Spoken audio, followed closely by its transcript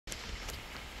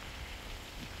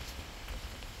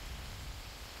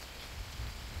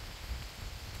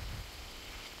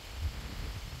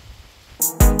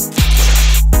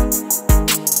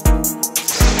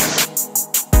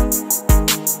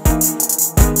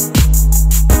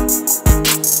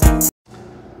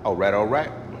All right.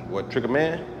 What Trigger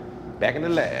Man? Back in the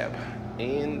lab.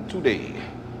 And today,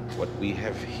 what we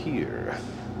have here,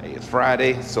 hey, it's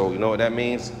Friday, so you know what that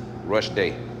means? Rush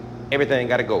day. Everything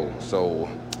gotta go. So,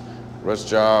 rush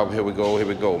job, here we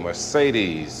go.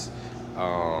 Mercedes,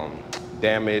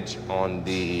 damage on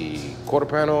the quarter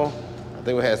panel. I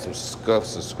think we had some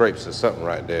scuffs and scrapes or something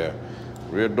right there.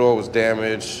 Rear door was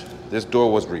damaged. This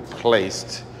door was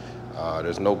replaced.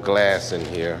 There's no glass in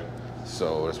here,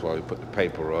 so that's why we put the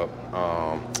paper up.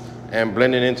 And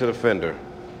blending into the fender.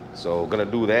 So gonna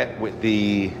do that with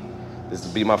this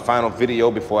will be my final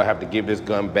video before I have to give this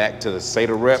gun back to the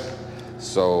Sata rep.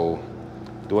 So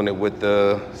doing it with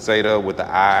the Sata with the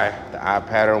eye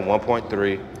pattern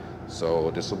 1.3.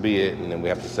 So this will be it, and then we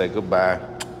have to say goodbye.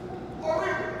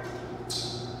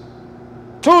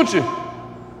 Tunchi!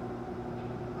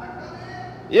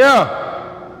 Yeah.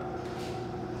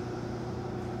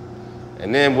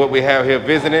 And then what we have here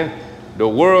visiting, the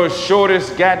world's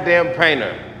shortest goddamn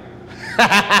painter.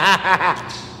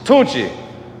 Tunchi.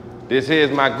 This here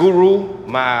is my guru,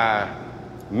 my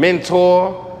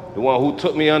mentor, the one who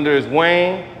took me under his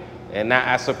wing, and now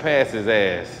I surpassed his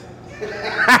ass.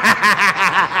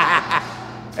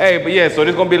 Hey, but yeah, so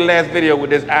this is gonna be the last video with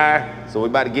this eye, so we're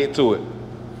about to get to it.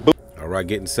 All right,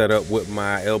 getting set up with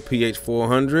my LPH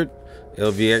 400,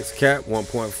 LVX cap,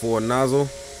 1.4 nozzle.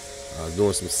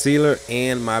 Doing some sealer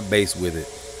and my base with it.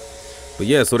 But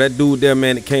yeah, so that dude there,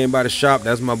 man, that came by the shop,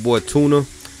 that's my boy Tuna.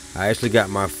 I actually got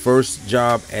my first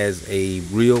job as a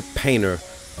real painter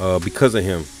because of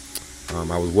him.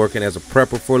 I was working as a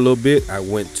prepper for a little bit. I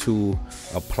went to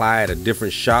apply at a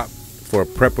different shop for a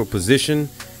prepper position,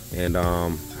 and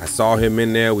I saw him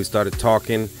in there. We started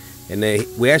talking, and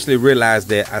we actually realized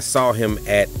that I saw him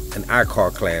at an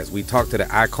iCar class. We talked to the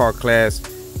iCar class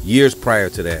years prior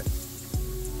to that.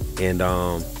 And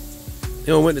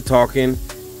went to talking,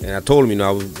 and I told him,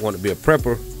 I want to be a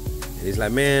prepper. And he's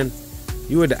like, man,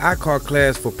 you were at the iCar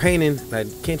class for painting, like,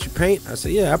 can't you paint? I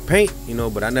said, yeah, I paint,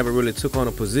 but I never really took on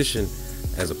a position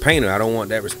as a painter. I don't want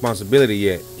that responsibility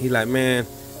yet. He's like, man,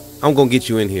 I'm gonna get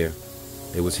you in here.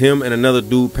 It was him and another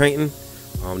dude painting.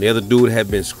 The other dude had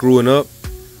been screwing up.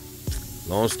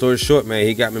 Long story short, man,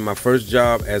 he got me my first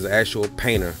job as an actual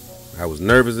painter. I was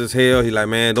nervous as hell. He's like,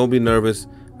 man, don't be nervous,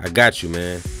 I got you,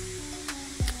 man.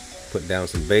 Put down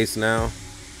some bass now.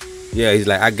 Yeah, he's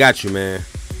like, I got you, man.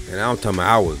 And I'm talking about,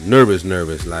 I was nervous.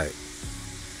 Like,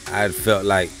 I felt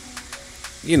like,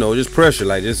 just pressure,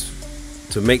 like just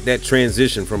to make that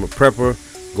transition from a prepper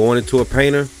going into a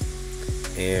painter.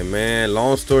 And man,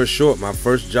 long story short, my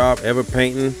first job ever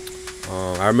painting.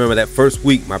 I remember that first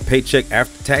week, my paycheck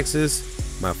after taxes,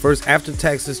 my first after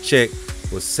taxes check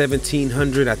was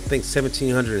 $1,700, I think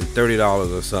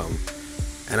 $1,730 or something.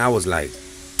 And I was like,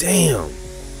 damn.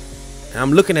 And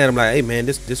I'm looking at him like, hey man,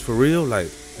 this for real? Like,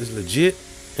 this legit?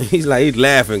 And he's like, he's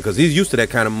laughing because he's used to that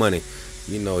kind of money.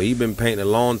 He been painting a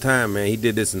long time, man. He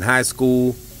did this in high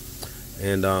school.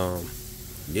 And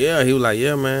yeah, he was like,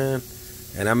 yeah, man.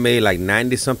 And I made like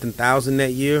 90-something thousand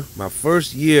that year. My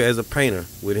first year as a painter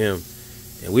with him.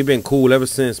 And we've been cool ever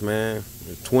since, man.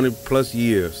 20 plus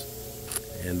years.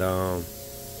 And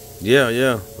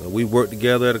yeah. We worked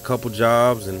together at a couple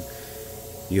jobs, and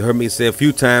you heard me say a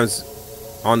few times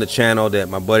on the channel that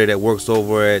my buddy that works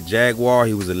over at Jaguar,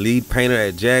 he was a lead painter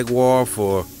at Jaguar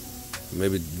for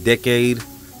maybe a decade,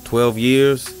 12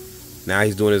 years. Now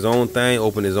he's doing his own thing,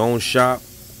 opened his own shop.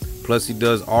 Plus he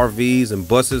does RVs and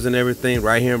buses and everything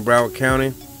right here in Broward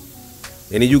County.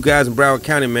 Any of you guys in Broward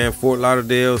County, man, Fort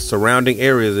Lauderdale, surrounding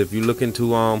areas, if you're looking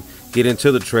to get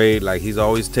into the trade, like he's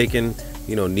always taking,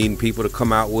 needing people to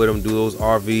come out with him, do those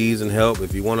RVs and help.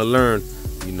 If you want to learn,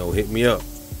 hit me up.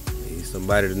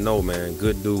 Somebody to know, man.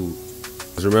 Good dude.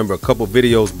 I remember a couple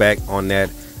videos back on that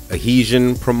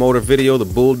adhesion promoter video, the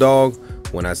Bulldog,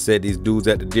 when I said these dudes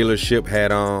at the dealership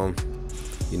had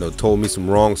told me some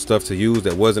wrong stuff to use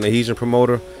that wasn't adhesion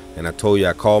promoter. And I told you,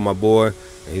 I called my boy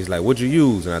and he's like, what'd you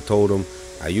use? And I told him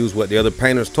I used what the other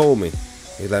painters told me.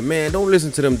 He's like, man, don't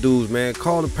listen to them dudes, man.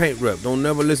 Call the paint rep. Don't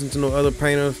never listen to no other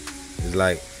painters. It's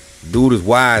like, dude is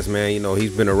wise, man.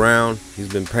 He's been around.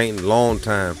 He's been painting a long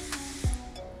time.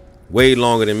 Way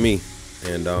longer than me,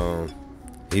 and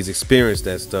he's experienced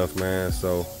that stuff, man.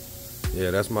 So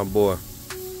yeah, that's my boy.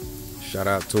 Shout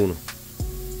out Tuna.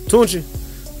 Tunchi.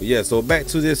 But yeah, so back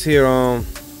to this here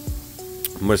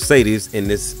Mercedes in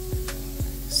this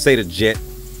Sata Jet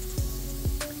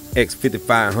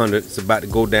X5500. It's about to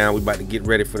go down. We're about to get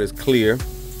ready for this clear.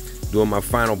 Doing my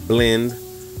final blend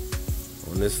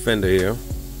on this fender here.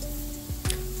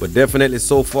 But definitely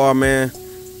so far, man,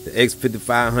 the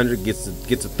X5500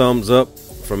 gets a thumbs up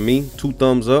from me, 2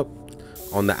 thumbs up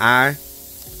on the eye.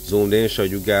 Zoomed in, show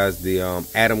you guys the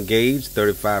atom gauge,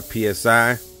 35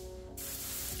 psi.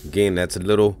 Again, that's a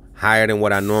little higher than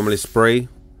what I normally spray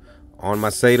on my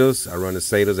Satas. I run the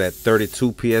Satas at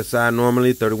 32 psi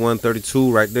normally, 31,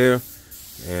 32 right there.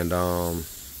 And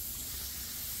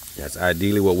that's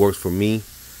ideally what works for me.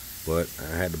 But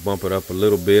I had to bump it up a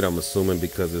little bit, I'm assuming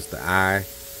because it's the eye.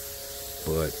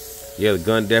 But yeah, the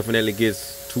gun definitely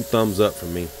gets 2 thumbs up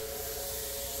from me.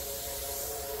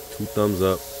 2 thumbs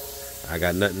up. I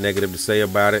got nothing negative to say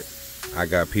about it. I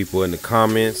got people in the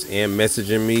comments and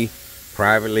messaging me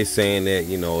privately saying that,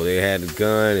 you know, they had the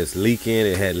gun, it's leaking,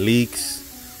 it had leaks.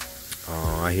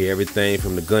 I hear everything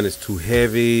from the gun is too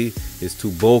heavy, it's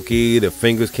too bulky, the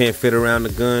fingers can't fit around the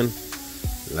gun.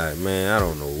 Like, man, I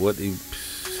don't know what the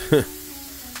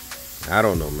I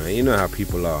don't know, man. You know how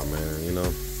people are, man, you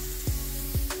know.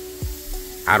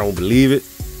 I don't believe it.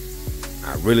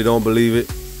 I really don't believe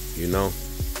it, you know.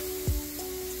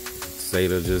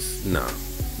 Sata just, nah.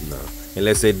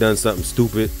 Unless they done something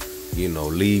stupid, you know,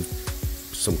 leave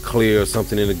some clear or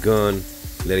something in the gun,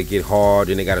 let it get hard,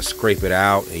 then they gotta scrape it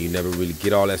out, and you never really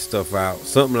get all that stuff out.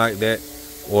 Something like that.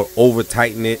 Or over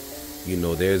tighten it. You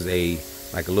know, there's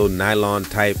like a little nylon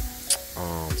type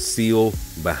seal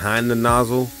behind the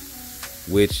nozzle,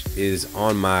 which is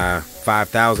on my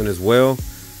 5000 as well.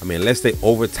 I mean, unless they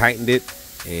over tightened it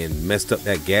and messed up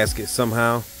that gasket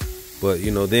somehow. But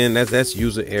you know, then that's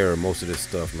user error, most of this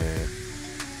stuff, man.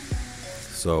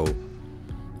 So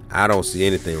I don't see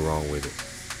anything wrong with it.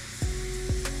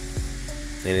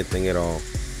 Anything at all.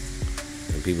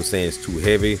 And people saying it's too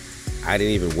heavy. I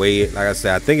didn't even weigh it. Like I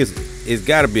said, I think it's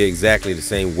got to be exactly the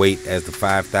same weight as the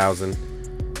 5000.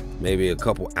 Maybe a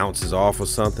couple ounces off or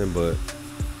something, but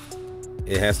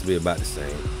it has to be about the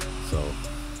same. So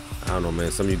I don't know, man.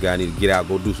 Some of you guys need to get out,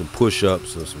 go do some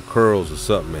push-ups or some curls or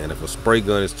something, man. If a spray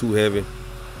gun is too heavy,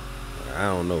 I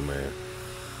don't know, man.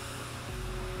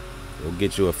 Go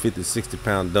get you a 50, 60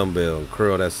 pound dumbbell and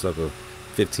curl that sucker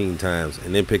 15 times,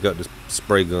 and then pick up the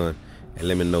spray gun and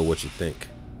let me know what you think.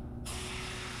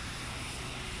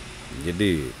 You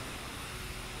did.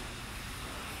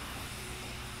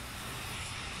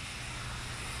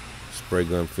 Spray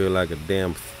gun feel like a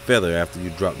damn feather after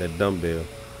you drop that dumbbell.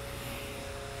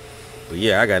 But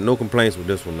yeah, I got no complaints with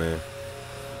this one, man.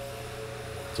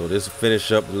 So this will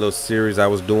finish up the little series I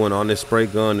was doing on this spray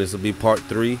gun. This will be part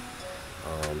 3.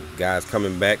 Guys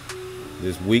coming back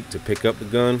this week to pick up the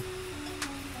gun.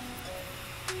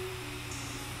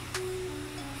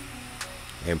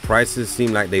 And prices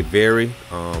seem like they vary.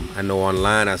 I know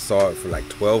online I saw it for like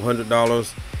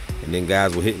 $1,200, and then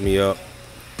guys will hit me up,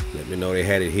 let me know they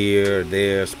had it here,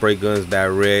 there, Spray Guns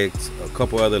Direct, a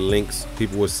couple other links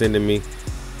people were sending me,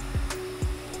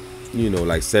 you know,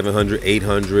 like $700,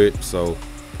 $800. So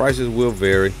prices will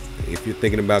vary. If you're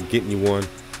thinking about getting you one,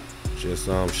 just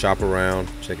shop around,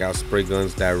 check out Spray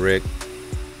Guns Direct.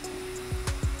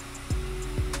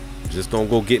 Just don't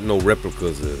go get no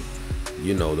replicas of,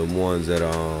 you know, the ones that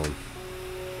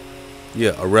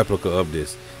yeah, a replica of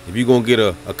this. If you're gonna get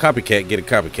a copycat, get a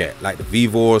copycat like the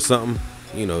Vivo or something,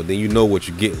 you know, then you know what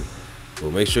you're getting.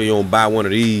 But make sure you don't buy one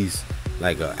of these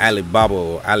like a Alibaba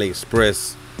or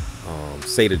AliExpress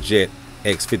Sata Jet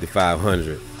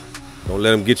X5500. Don't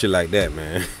let them get you like that,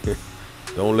 man.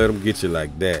 Don't let them get you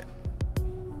like that.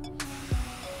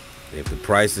 If the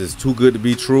price is too good to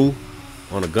be true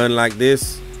on a gun like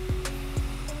this,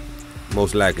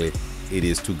 most likely it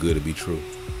is too good to be true.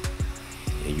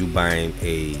 And you buying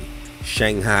a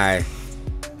Shanghai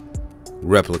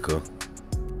replica.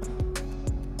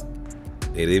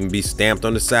 It even be stamped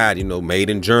on the side, you know, made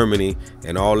in Germany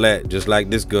and all that, just like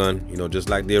this gun, you know, just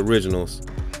like the originals.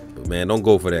 But man, don't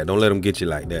go for that. Don't let them get you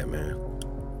like that, man.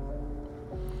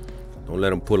 Don't let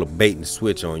them pull a bait and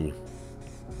switch on you.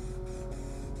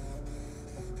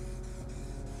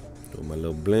 Throw my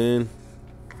little blend.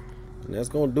 And that's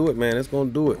gonna do it, man. That's gonna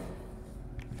do it.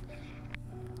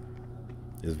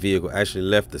 This vehicle actually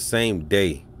left the same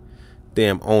day.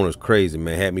 Damn owner's crazy,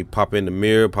 man. Had me pop in the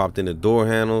mirror, popped in the door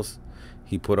handles.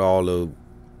 He put all the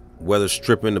weather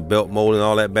stripping, the belt mold and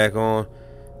all that back on.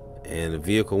 And the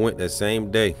vehicle went that same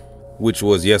day, which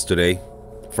was yesterday,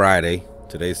 Friday.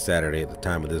 Today's Saturday at the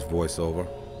time of this voiceover.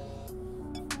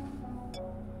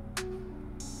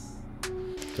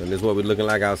 So this is what we're looking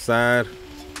like outside.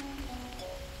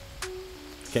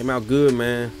 Came out good,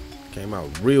 man. Came out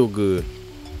real good.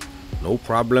 No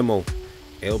problemo.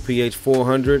 LPH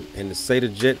 400 and the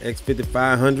Sata Jet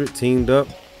X5500 teamed up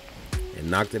and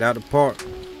knocked it out of the park.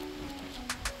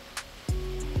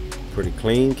 Pretty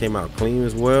clean. Came out clean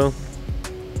as well.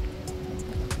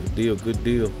 Good deal, good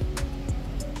deal.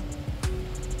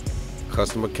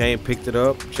 Customer came, picked it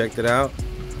up, checked it out,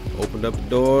 Opened up the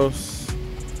doors.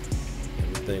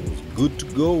 Everything was good to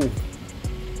go.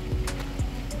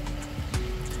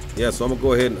 Yeah, so I'm gonna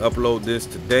go ahead and upload this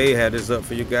today. Had this up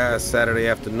for you guys Saturday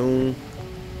afternoon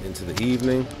into the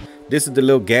evening. This is the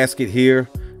little gasket here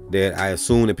that I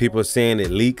assume that people are saying it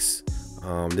leaks.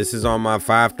 This is on my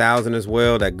 5000 as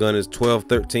well. That gun is 12,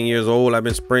 13 years old. I've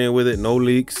been spraying with it, no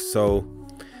leaks. So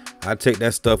I take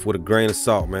that stuff with a grain of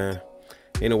salt, man.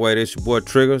 Anyway, this your boy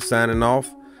Trigger signing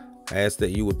off. I ask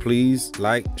that you would please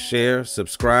like, share,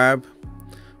 subscribe.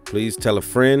 Please tell a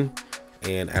friend.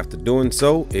 And after doing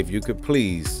so, if you could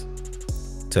please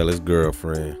tell his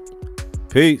girlfriend.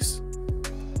 Peace.